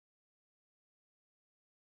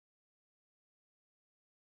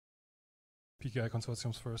PKI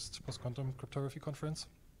Consortium's first post-quantum cryptography conference.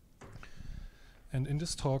 And in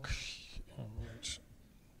this talk,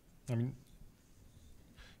 in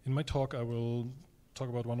my talk I will talk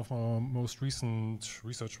about one of our most recent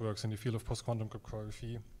research works in the field of post-quantum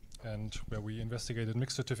cryptography, and where we investigated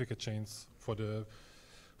mixed certificate chains for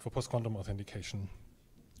post-quantum authentication.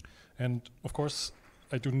 And of course,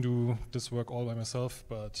 I didn't do this work all by myself,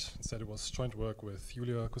 but instead it was joint work with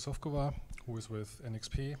Julia Kusovkova, who is with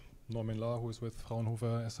NXP, Norman La, who is with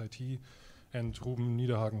Fraunhofer SIT, and Ruben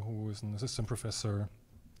Niederhagen, who is an assistant professor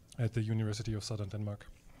at the University of Southern Denmark.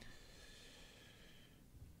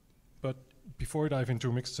 But before I dive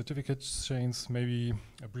into mixed certificate chains, maybe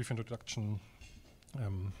a brief introduction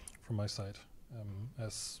from my side.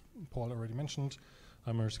 As Paul already mentioned,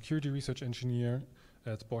 I'm a security research engineer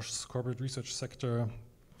at Bosch's corporate research sector,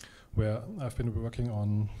 where I've been working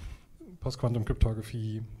on post-quantum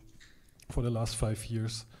cryptography for the last 5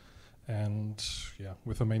 years, and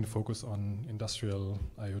with a main focus on industrial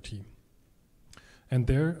IoT. And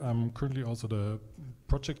there, I'm currently also the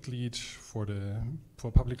project lead for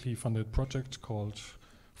a publicly funded project called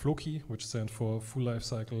FLOKI, which stands for Full Life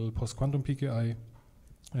Cycle Post-Quantum PKI.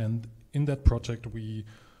 And in that project, we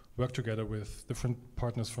work together with different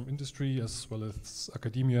partners from industry as well as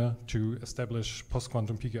academia to establish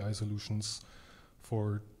post-quantum PKI solutions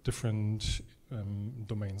for different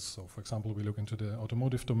domains. So for example, we look into the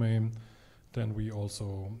automotive domain, then we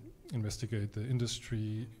also investigate the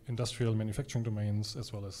industrial manufacturing domains,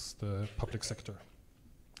 as well as the public sector.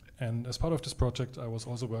 And as part of this project, I was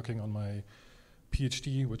also working on my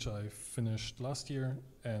PhD, which I finished last year,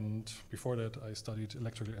 and before that I studied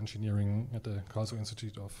electrical engineering at the Karlsruhe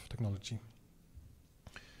Institute of Technology.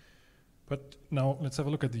 But now let's have a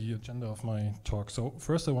look at the agenda of my talk. So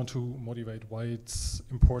first I want to motivate why it's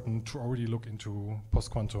important to already look into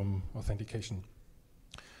post-quantum authentication.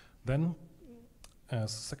 Then,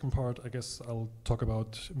 as second part, I guess I'll talk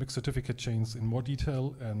about mixed certificate chains in more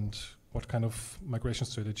detail and what kind of migration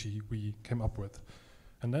strategy we came up with.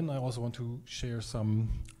 And then I also want to share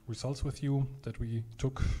some results with you that we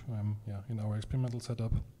took in our experimental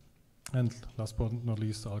setup. And last but not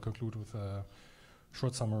least, I'll conclude with a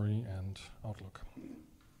short summary and outlook.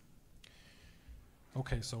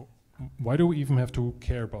 Okay, so why do we even have to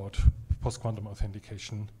care about post-quantum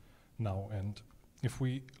authentication now? And if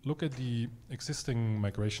we look at the existing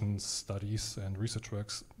migration studies and research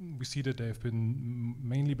works, we see that they have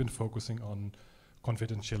mainly been focusing on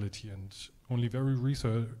confidentiality, and only very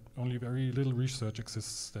little research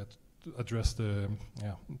exists that address the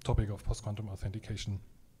topic of post-quantum authentication.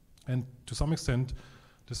 And to some extent,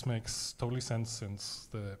 this makes totally sense, since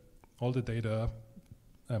all the data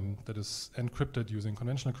that is encrypted using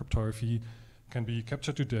conventional cryptography can be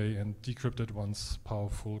captured today and decrypted once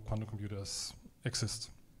powerful quantum computers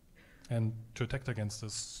exist. And to attack against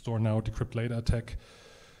this store now, decrypt later attack,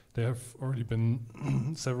 there have already been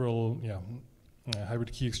several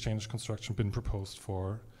hybrid key exchange construction been proposed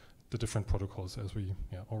for the different protocols, as we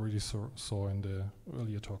already saw in the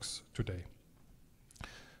earlier talks today.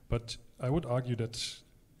 But I would argue that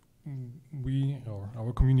we, or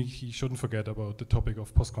our community, shouldn't forget about the topic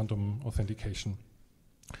of post-quantum authentication.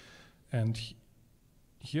 And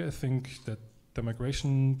here I think that the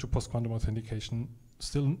migration to post-quantum authentication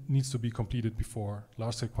still needs to be completed before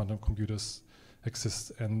large-scale quantum computers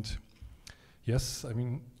exist. And yes, I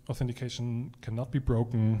mean, authentication cannot be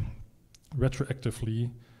broken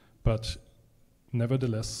retroactively, but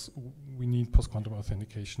nevertheless, we need post-quantum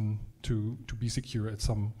authentication to be secure at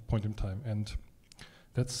some point in time. And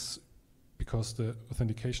that's because the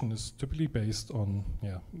authentication is typically based on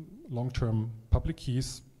long-term public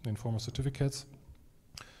keys in form of certificates.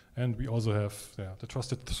 And we also have the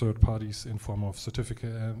trusted third parties in form of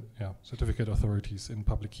certificate authorities in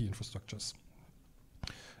public key infrastructures.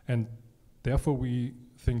 And therefore, we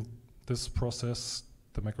think this process,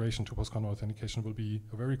 the migration to post-quantum authentication, will be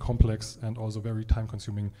a very complex and also very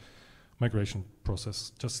time-consuming migration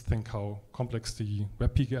process. Just think how complex the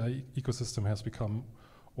web PKI ecosystem has become,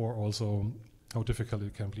 or also how difficult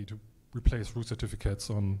it can be to replace root certificates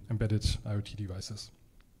on embedded IoT devices.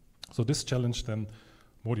 So this challenge then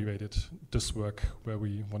motivated this work, where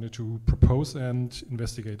we wanted to propose and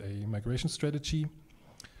investigate a migration strategy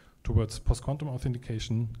towards post-quantum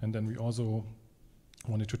authentication, and then we also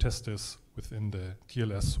wanted to test this within the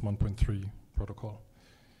TLS 1.3 protocol.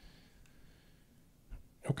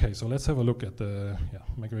 Okay, so let's have a look at the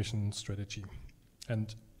migration strategy.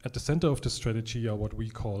 And at the center of the strategy are what we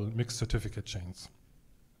call mixed certificate chains.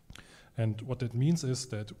 And what that means is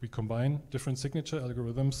that we combine different signature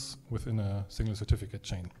algorithms within a single certificate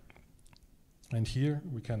chain. And here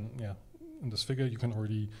we can, in this figure, you can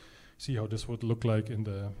already see how this would look like in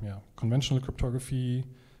the conventional cryptography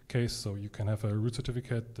case. So you can have a root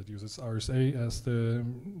certificate that uses RSA as the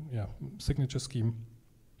signature scheme,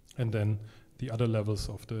 and then the other levels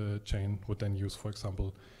of the chain would then use, for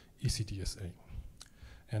example, ECDSA.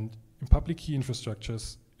 And in public key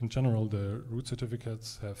infrastructures, in general, the root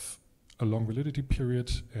certificates have a long validity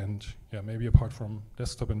period, and maybe apart from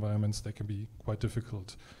desktop environments, they can be quite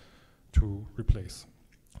difficult to replace.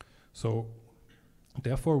 So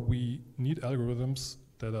therefore, we need algorithms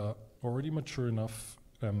that are already mature enough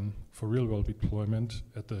for real-world deployment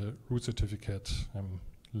at the root certificate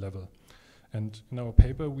level. And in our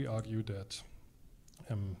paper, we argue that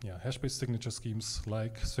hash-based signature schemes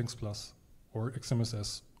like Sphinx Plus or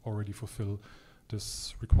XMSS already fulfill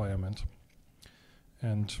this requirement.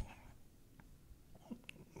 And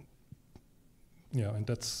and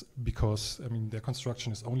that's because their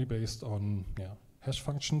construction is only based on hash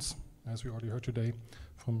functions, as we already heard today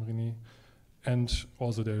from René, and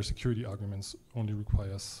also their security arguments only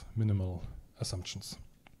requires minimal assumptions.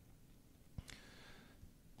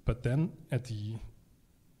 But then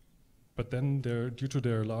due to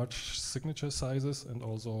their large signature sizes and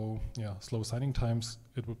also slow signing times,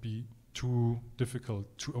 it would be too difficult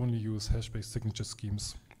to only use hash-based signature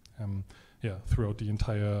schemes throughout the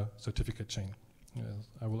entire certificate chain.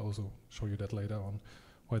 I will also show you that later on,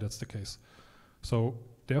 why that's the case. So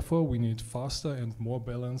therefore, we need faster and more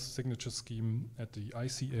balanced signature scheme at the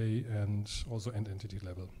ICA and also end entity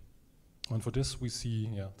level. And for this, we see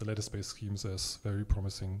the lattice-based schemes as very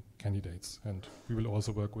promising candidates. And we will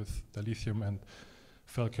also work with Dilithium and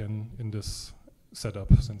Falcon in this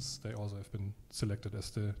setup, since they also have been selected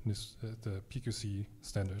as the PQC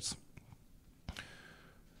standards.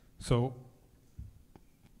 So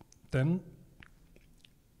then,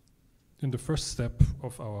 in the first step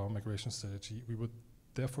of our migration strategy, we would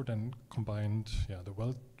therefore then combine the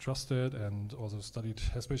well-trusted and also studied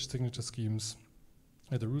hash-based signature schemes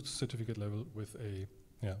at the root certificate level with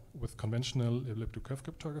with conventional elliptic curve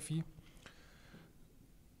cryptography,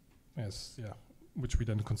 which we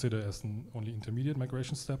then consider as an only intermediate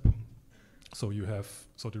migration step. So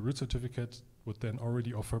the root certificate would then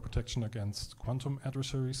already offer protection against quantum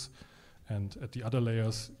adversaries, and at the other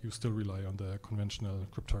layers you still rely on the conventional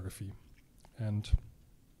cryptography. And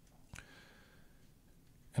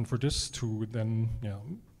for this to then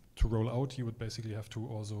to roll out, you would basically have to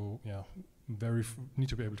also need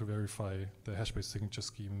to be able to verify the hash-based signature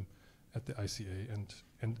scheme at the ICA and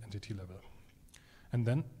entity level. And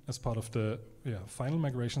then, as part of the final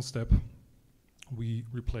migration step, we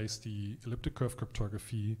replace the elliptic curve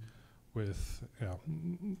cryptography with a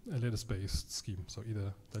lattice-based scheme, so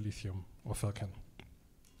either Dilithium or Falcon,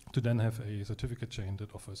 to then have a certificate chain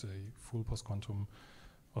that offers a full post-quantum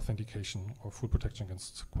authentication or full protection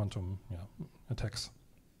against quantum attacks.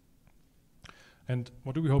 And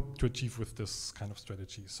what do we hope to achieve with this kind of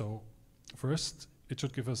strategy? So first, it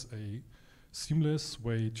should give us a seamless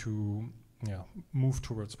way to move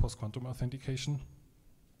towards post-quantum authentication.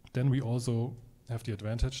 Then we also have the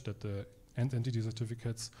advantage that the end entity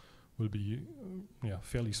certificates will be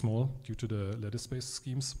fairly small due to the lattice-based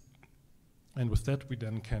schemes. And with that, we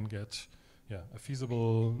then can get a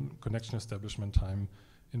feasible connection establishment time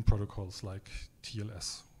in protocols like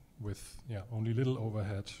TLS with only little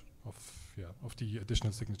overhead of the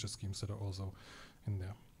additional signature schemes that are also in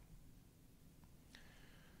there.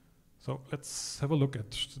 So let's have a look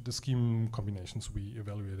at the scheme combinations we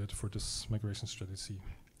evaluated for this migration strategy.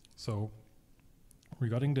 So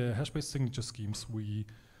regarding the hash-based signature schemes, we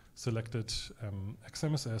selected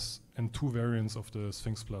XMSS and two variants of the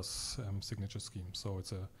Sphinx Plus signature scheme. So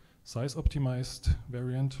it's a size-optimized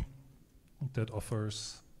variant that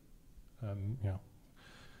offers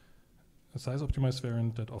a size-optimized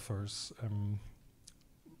variant that offers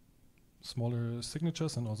smaller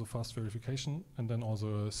signatures and also fast verification, and then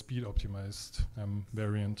also a speed-optimized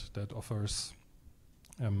variant that offers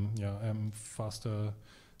faster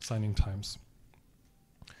signing times.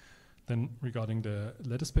 Then regarding the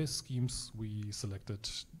lattice-based schemes, we selected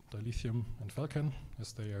Dilithium and Falcon,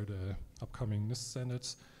 as they are the upcoming NIST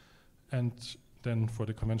standards. And then for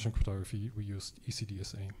the conventional cryptography, we used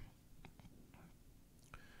ECDSA.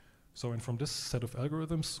 So, and from this set of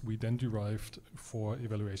algorithms, we then derived 4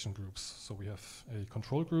 evaluation groups. So we have a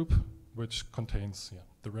control group, which contains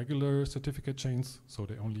the regular certificate chains. So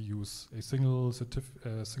they only use a single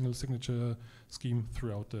signature scheme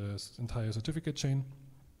throughout the entire certificate chain.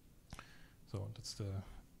 So that's the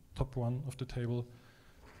top one of the table.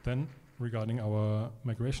 Then regarding our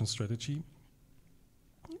migration strategy,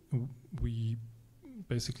 we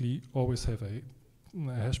basically always have a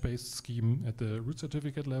hash-based scheme at the root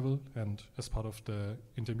certificate level, and as part of the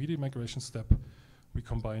intermediate migration step, we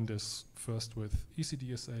combine this first with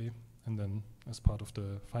ECDSA, and then as part of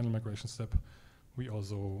the final migration step, we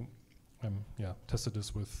also tested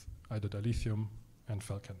this with either dilithium and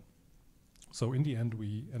Falcon. So in the end,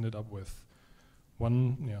 we ended up with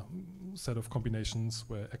one set of combinations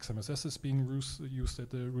where XMSS is being used at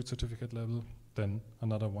the root certificate level, then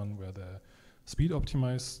another one where the speed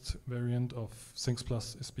optimized variant of Syncs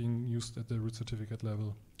Plus is being used at the root certificate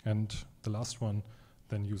level, and the last one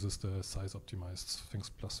then uses the size optimized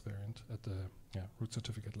Syncs Plus variant at the root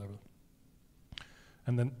certificate level.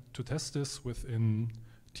 And then to test this within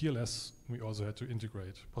TLS, we also had to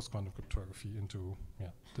integrate post-quantum cryptography into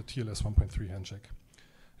the TLS 1.3 handshake.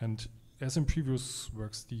 And as in previous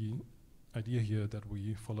works, the idea here that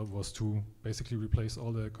we followed was to basically replace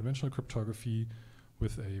all the conventional cryptography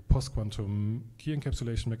with a post-quantum key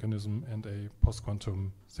encapsulation mechanism and a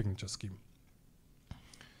post-quantum signature scheme.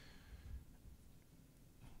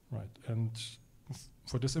 Right, and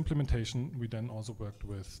for this implementation, we then also worked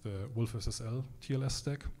with the Wolf SSL TLS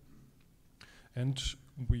stack. And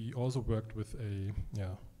we also worked with a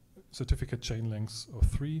certificate chain length of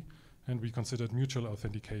 3, and we considered mutual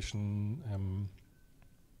authentication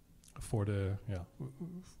for the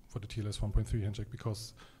TLS 1.3 handshake,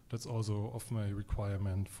 because that's also often a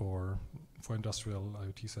requirement for industrial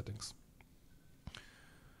IoT settings.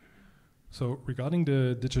 So regarding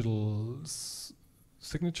the digital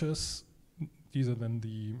signatures, these are then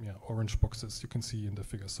the orange boxes you can see in the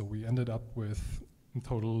figure. So we ended up with in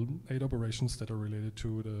total 8 operations that are related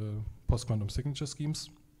to the post-quantum signature schemes,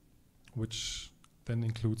 which then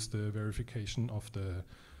includes the verification of the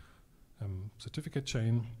certificate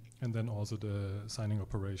chain, and then also the signing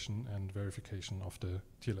operation and verification of the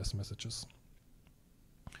TLS messages.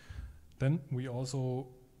 Then we also,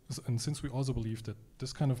 and since we also believe that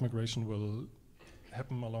this kind of migration will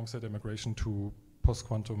happen alongside the migration to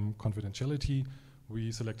post-quantum confidentiality,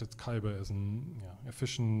 we selected Kyber as an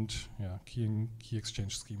efficient key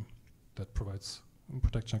exchange scheme that provides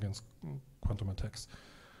protection against quantum attacks.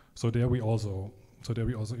 So there we also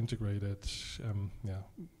integrated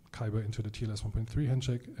Kyber into the TLS 1.3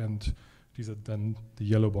 handshake, and these are then the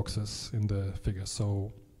yellow boxes in the figure.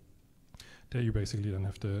 So there you basically then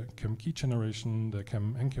have the CAM key generation, the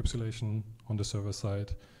CAM encapsulation on the server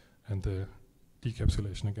side, and the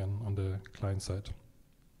decapsulation again on the client side,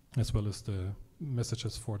 as well as the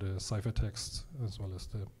messages for the ciphertext, as well as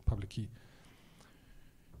the public key.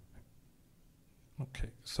 Okay,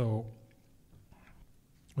 so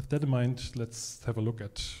with that in mind, let's have a look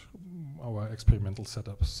at our experimental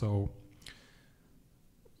setup. So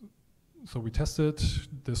we tested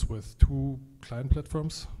this with 2 client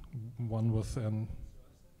platforms, one with an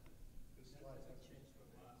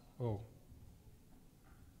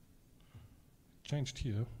changed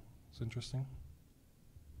here. It's interesting.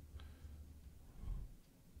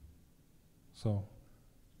 So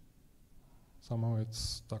somehow it's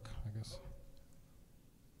stuck, I guess.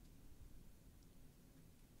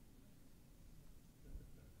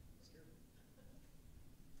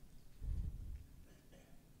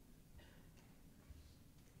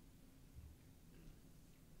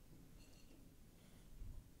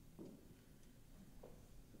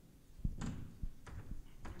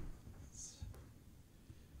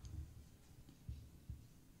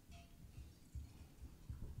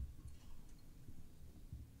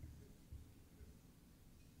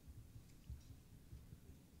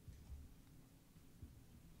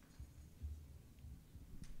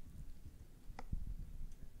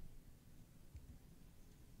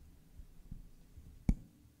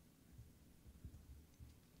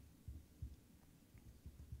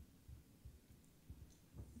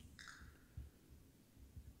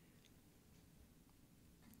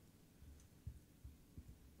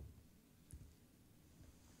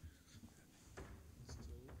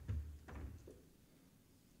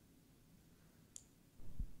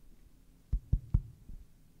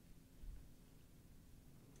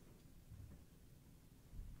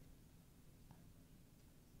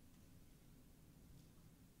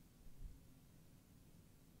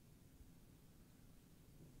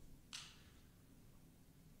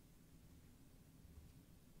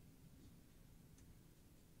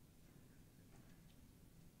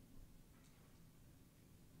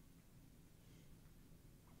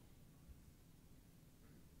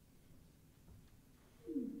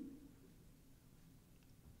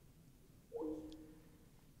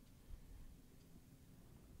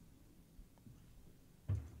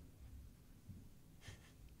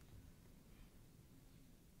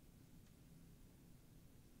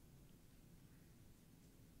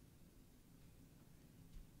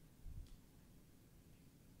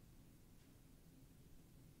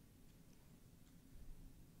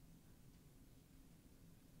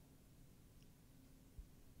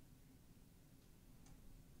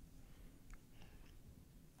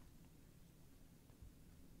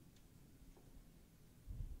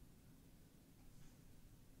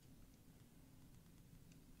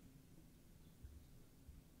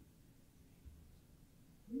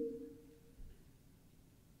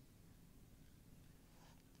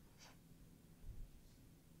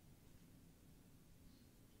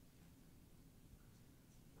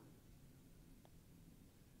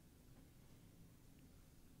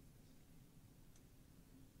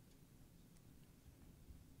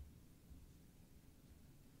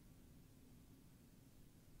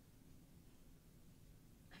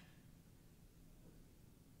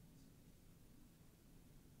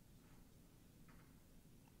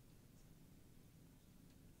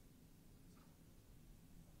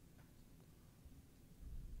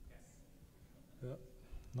 Yeah,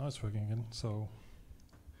 now it's working again. So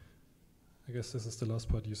I guess this is the last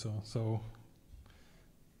part you saw. So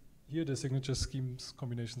here the signature schemes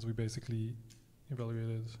combinations we basically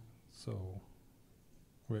evaluated. So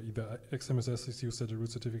where either XMSS is used at the root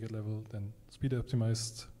certificate level, then speed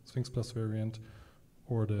optimized Sphinx Plus variant,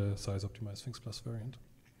 or the size optimized Sphinx Plus variant.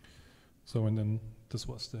 So and then this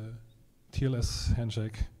was the TLS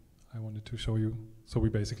handshake I wanted to show you. So we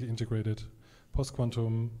basically integrated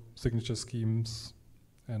post-quantum signature schemes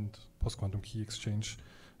and post-quantum key exchange.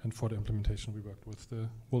 And for the implementation, we worked with the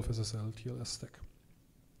Wolf SSL TLS stack.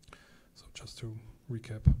 So just to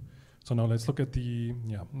recap. So now let's look at the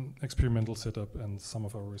experimental setup and some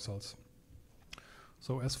of our results.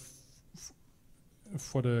 So as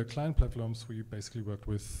for the client platforms, we basically worked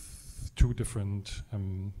with two different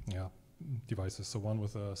devices. So one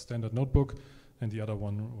with a standard notebook, and the other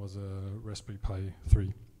one was a Raspberry Pi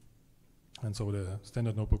 3. And so the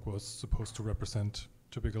standard notebook was supposed to represent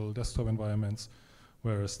typical desktop environments,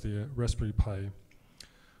 whereas the Raspberry Pi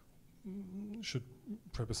should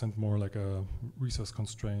represent more like a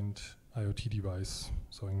resource-constrained IoT device,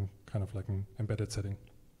 so in kind of like an embedded setting.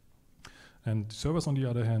 And servers, on the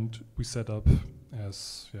other hand, we set up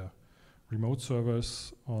as remote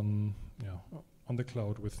servers on the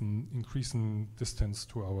cloud with an increasing distance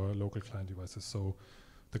to our local client devices. So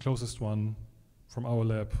the closest one from our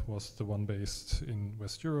lab was the one based in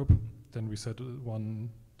West Europe. Then we set one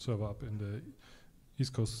server up in the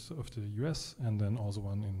east coast of the US, and then also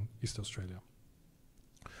one in East Australia,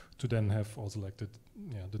 to then have also like the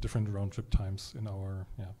different round trip times in our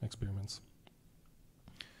experiments.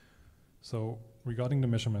 So regarding the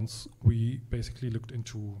measurements, we basically looked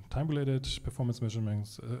into time-related performance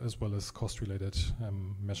measurements as well as cost-related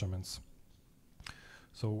measurements.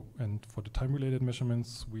 So, and for the time-related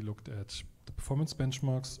measurements, we looked at the performance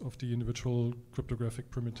benchmarks of the individual cryptographic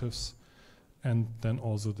primitives, and then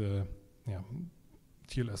also the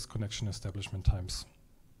TLS connection establishment times.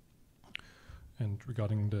 And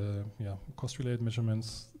regarding the cost-related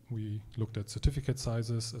measurements, we looked at certificate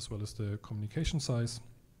sizes as well as the communication size,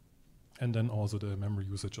 and then also the memory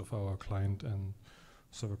usage of our client and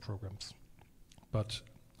server programs. But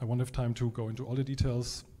I won't have time to go into all the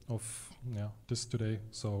details of this today,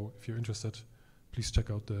 so if you're interested, please check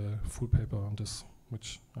out the full paper on this,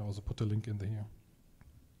 which I also put the link in here.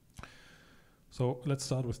 So let's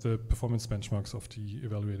start with the performance benchmarks of the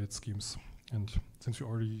evaluated schemes. And since we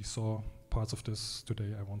already saw parts of this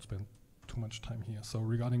today, I won't spend too much time here. So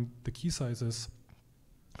regarding the key sizes,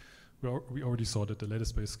 we already saw that the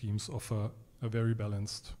lattice-based schemes offer a very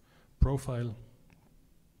balanced profile,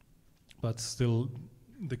 but still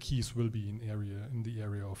the keys will be in the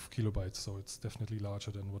area of kilobytes, so it's definitely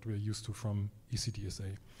larger than what we're used to from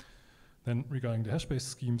ECDSA. Then regarding the hash-based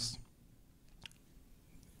schemes,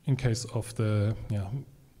 in case of the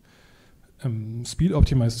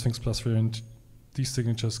speed-optimized Sphinx Plus variant, these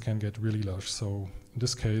signatures can get really large. So in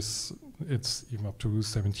this case, it's even up to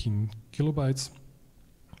 17 kilobytes.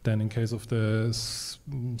 Then in case of the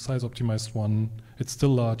size-optimized one, it's still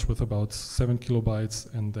large with about 7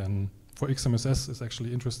 kilobytes. And then for XMSS, it's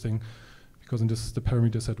actually interesting because in the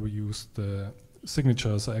parameter set we use, the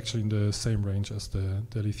signatures are actually in the same range as the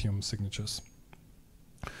lithium signatures.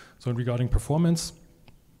 So regarding performance,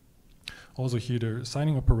 also here the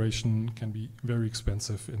signing operation can be very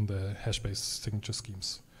expensive in the hash-based signature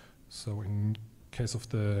schemes. So in case of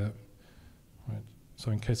the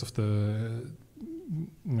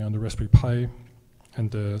the Raspberry Pi and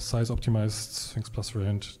the size-optimized Sphinx Plus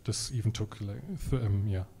variant, this even took like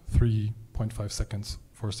 3.5 seconds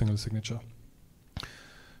for a single signature.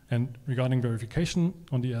 And regarding verification,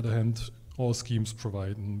 on the other hand, all schemes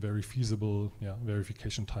provide very feasible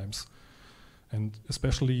verification times. And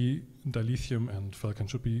especially dilithium and Falcon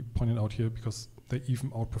should be pointed out here because they even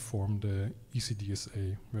outperform the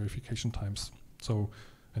ECDSA verification times. So,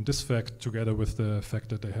 and this fact, together with the fact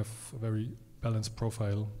that they have a very balanced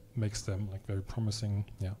profile, makes them like very promising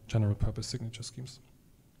general purpose signature schemes.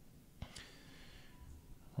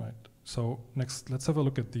 Right, so next let's have a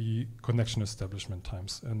look at the connection establishment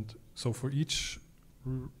times. And so for each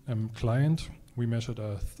client, we measured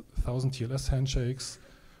 1,000 TLS handshakes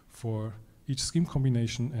for each scheme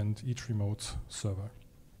combination and each remote server.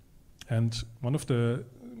 And one of the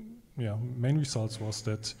main results was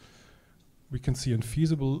that we can see a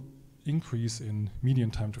feasible increase in median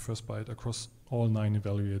time to first byte across all 9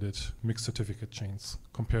 evaluated mixed certificate chains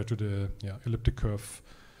compared to the elliptic curve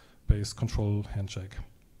based control handshake.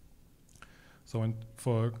 So and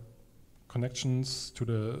for connections to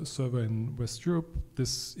the server in West Europe,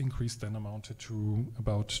 this increase then amounted to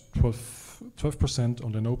about 12%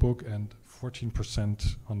 on the notebook and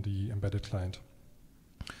 14% on the embedded client.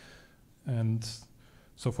 And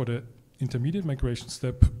so for the intermediate migration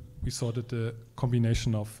step, we saw that the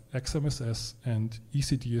combination of XMSS and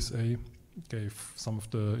ECDSA gave some of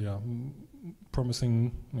the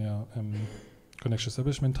promising connection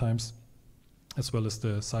establishment times, as well as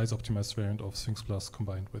the size optimized variant of Sphinx Plus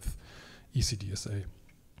combined with ECDSA.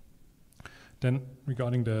 Then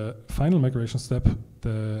regarding the final migration step,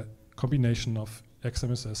 the combination of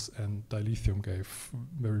XMSS and dilithium gave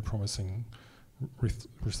very promising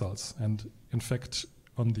results. And in fact,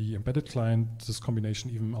 on the embedded client, this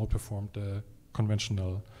combination even outperformed the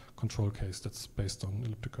conventional control case that's based on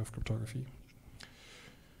elliptic curve cryptography.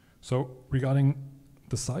 So regarding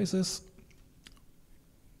the sizes,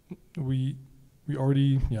 we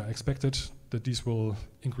already expected that these will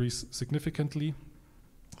increase significantly.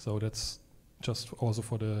 So that's just also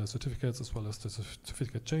for the certificates as well as the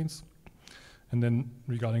certificate chains. And then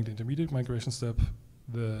regarding the intermediate migration step,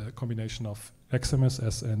 the combination of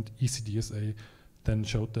XMSS and ECDSA then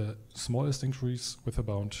showed the smallest increase with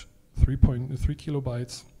about 3.3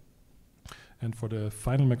 kilobytes. And for the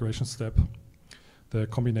final migration step, the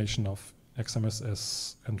combination of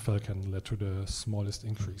XMSS and Falcon led to the smallest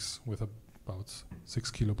increase with about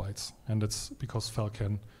 6 kilobytes. And that's because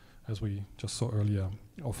Falcon, as we just saw earlier,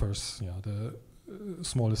 offers the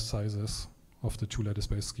smallest sizes of the two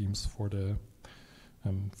lattice-based schemes for the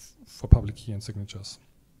for public key and signatures.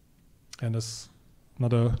 And as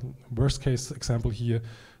another worst-case example here,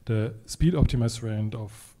 the speed-optimized variant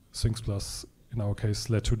of Sphinx Plus, in our case,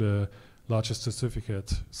 led to the largest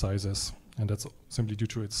certificate sizes, and that's simply due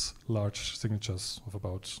to its large signatures of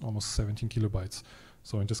about almost 17 kilobytes.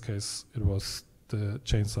 So in this case, it was the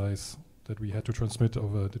chain size that we had to transmit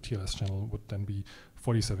over the TLS channel would then be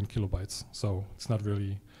 47 kilobytes. So it's not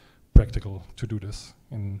really practical to do this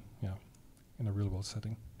in a real-world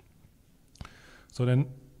setting. So then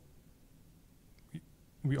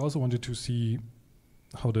we also wanted to see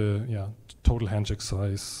how the total handshake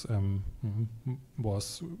size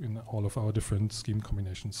was in all of our different scheme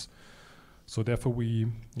combinations. So therefore we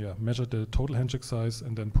measured the total handshake size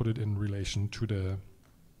and then put it in relation to the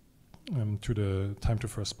time to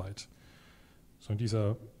first byte. So these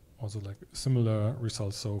are also like similar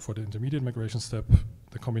results. So for the intermediate migration step,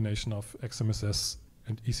 the combination of XMSS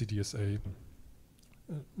and ECDSA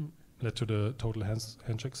led to the total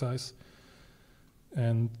handshake size.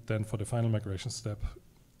 And then for the final migration step,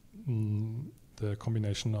 the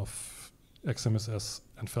combination of XMSS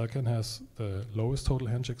and Falcon has the lowest total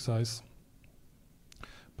handshake size,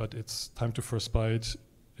 but its time to first byte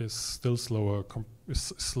is still slower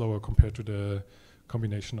compared to the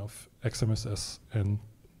combination of XMSS and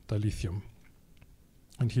dilithium.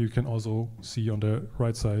 And here you can also see on the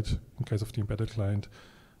right side, in case of the embedded client,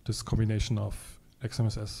 this combination of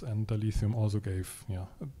XMSS and dilithium also gave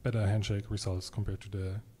better handshake results compared to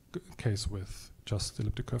the case with just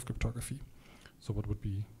elliptic curve cryptography. So what would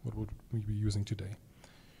we be using today?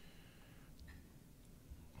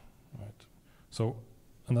 Right. So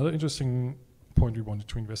another interesting point we wanted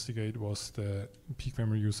to investigate was the peak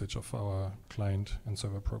memory usage of our client and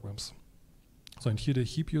server programs. So in here the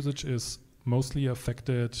heap usage is mostly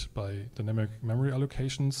affected by dynamic memory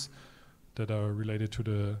allocations that are related to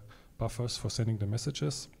the buffers for sending the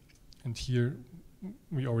messages. And here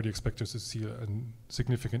we already expected to see a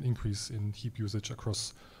significant increase in heap usage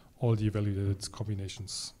across all the evaluated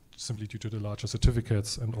combinations, simply due to the larger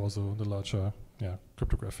certificates and also the larger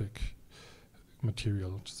cryptographic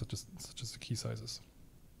material, such as the key sizes.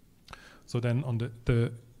 So then on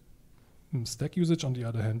the stack usage, on the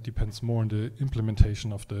other hand, depends more on the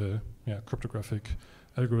implementation of the cryptographic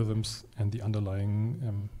algorithms and the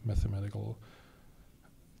underlying mathematical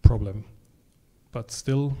problem. But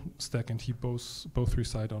still, stack and heap both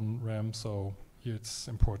reside on RAM, so here it's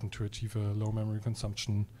important to achieve a low memory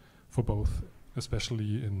consumption for both,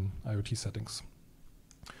 especially in IoT settings.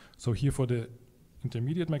 So here for the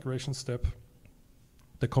intermediate migration step,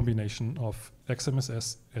 the combination of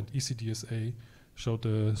XMSS and ECDSA showed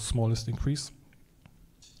the smallest increase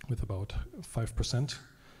with about 5%.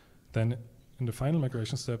 Then in the final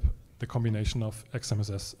migration step, the combination of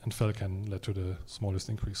XMSS and Falcon led to the smallest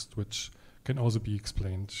increase, which can also be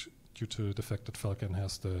explained due to the fact that Falcon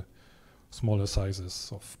has the smaller sizes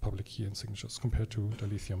of public key and signatures compared to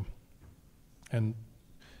dilithium. And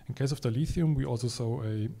in case of dilithium, we also saw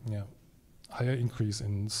a higher increase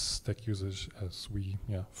in stack usage as we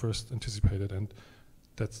first anticipated, and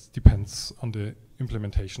that depends on the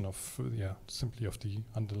implementation of simply of the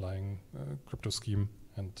underlying crypto scheme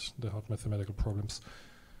and the hard mathematical problems.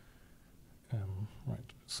 Right.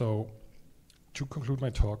 So to conclude my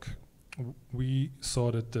talk, we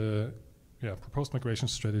saw that the proposed migration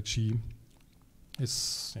strategy is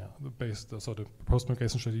so the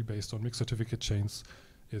post-migration strategy based on mixed certificate chains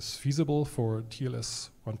is feasible for TLS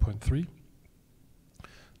 1.3.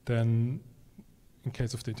 Then, in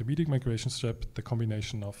case of the intermediate migration step, the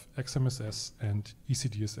combination of XMSS and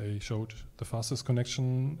ECDSA showed the fastest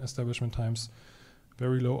connection establishment times,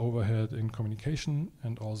 very low overhead in communication,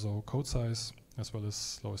 and also code size, as well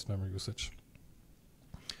as lowest memory usage.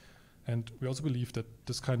 And we also believe that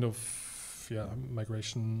this kind of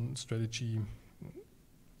migration strategy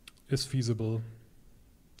is feasible,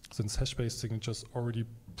 since hash-based signatures already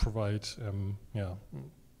provide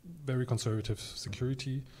very conservative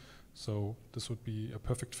security. So this would be a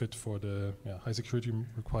perfect fit for the high security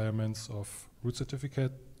requirements of root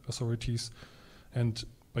certificate authorities. And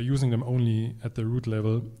by using them only at the root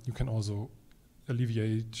level, you can also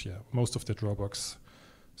alleviate most of the drawbacks.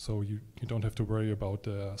 So you don't have to worry about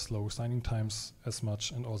the slow signing times as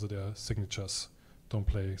much, and also their signatures don't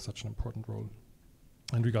play such an important role.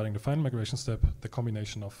 And regarding the final migration step, the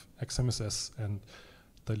combination of XMSS and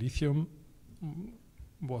dilithium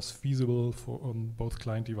was feasible for both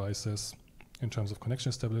client devices in terms of connection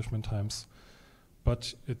establishment times,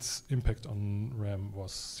 but its impact on RAM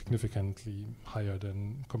was significantly higher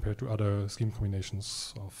than compared to other scheme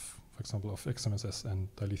combinations of, for example, of XMSS and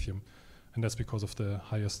dilithium. And that's because of the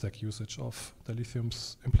higher stack usage of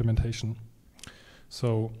dilithium's implementation.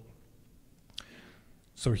 So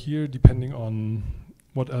here, depending on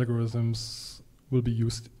what algorithms will be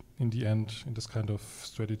used in the end in this kind of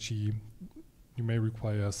strategy, you may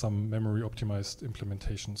require some memory optimized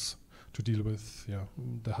implementations to deal with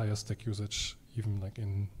the higher stack usage, even like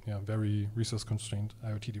in very resource constrained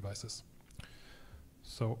IoT devices.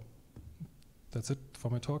 So that's it for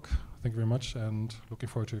my talk. Thank you very much, and looking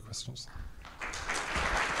forward to your questions.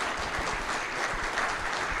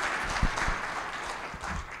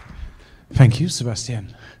 Thank you,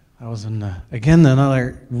 Sebastian. That was again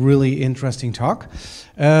another really interesting talk.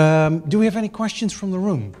 Do we have any questions from the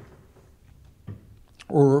room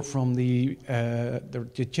or from the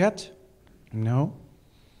chat? No.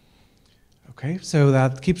 Okay, so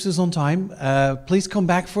that keeps us on time. Please come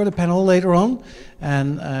back for the panel later on,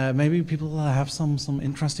 and maybe people will have some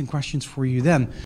interesting questions for you then.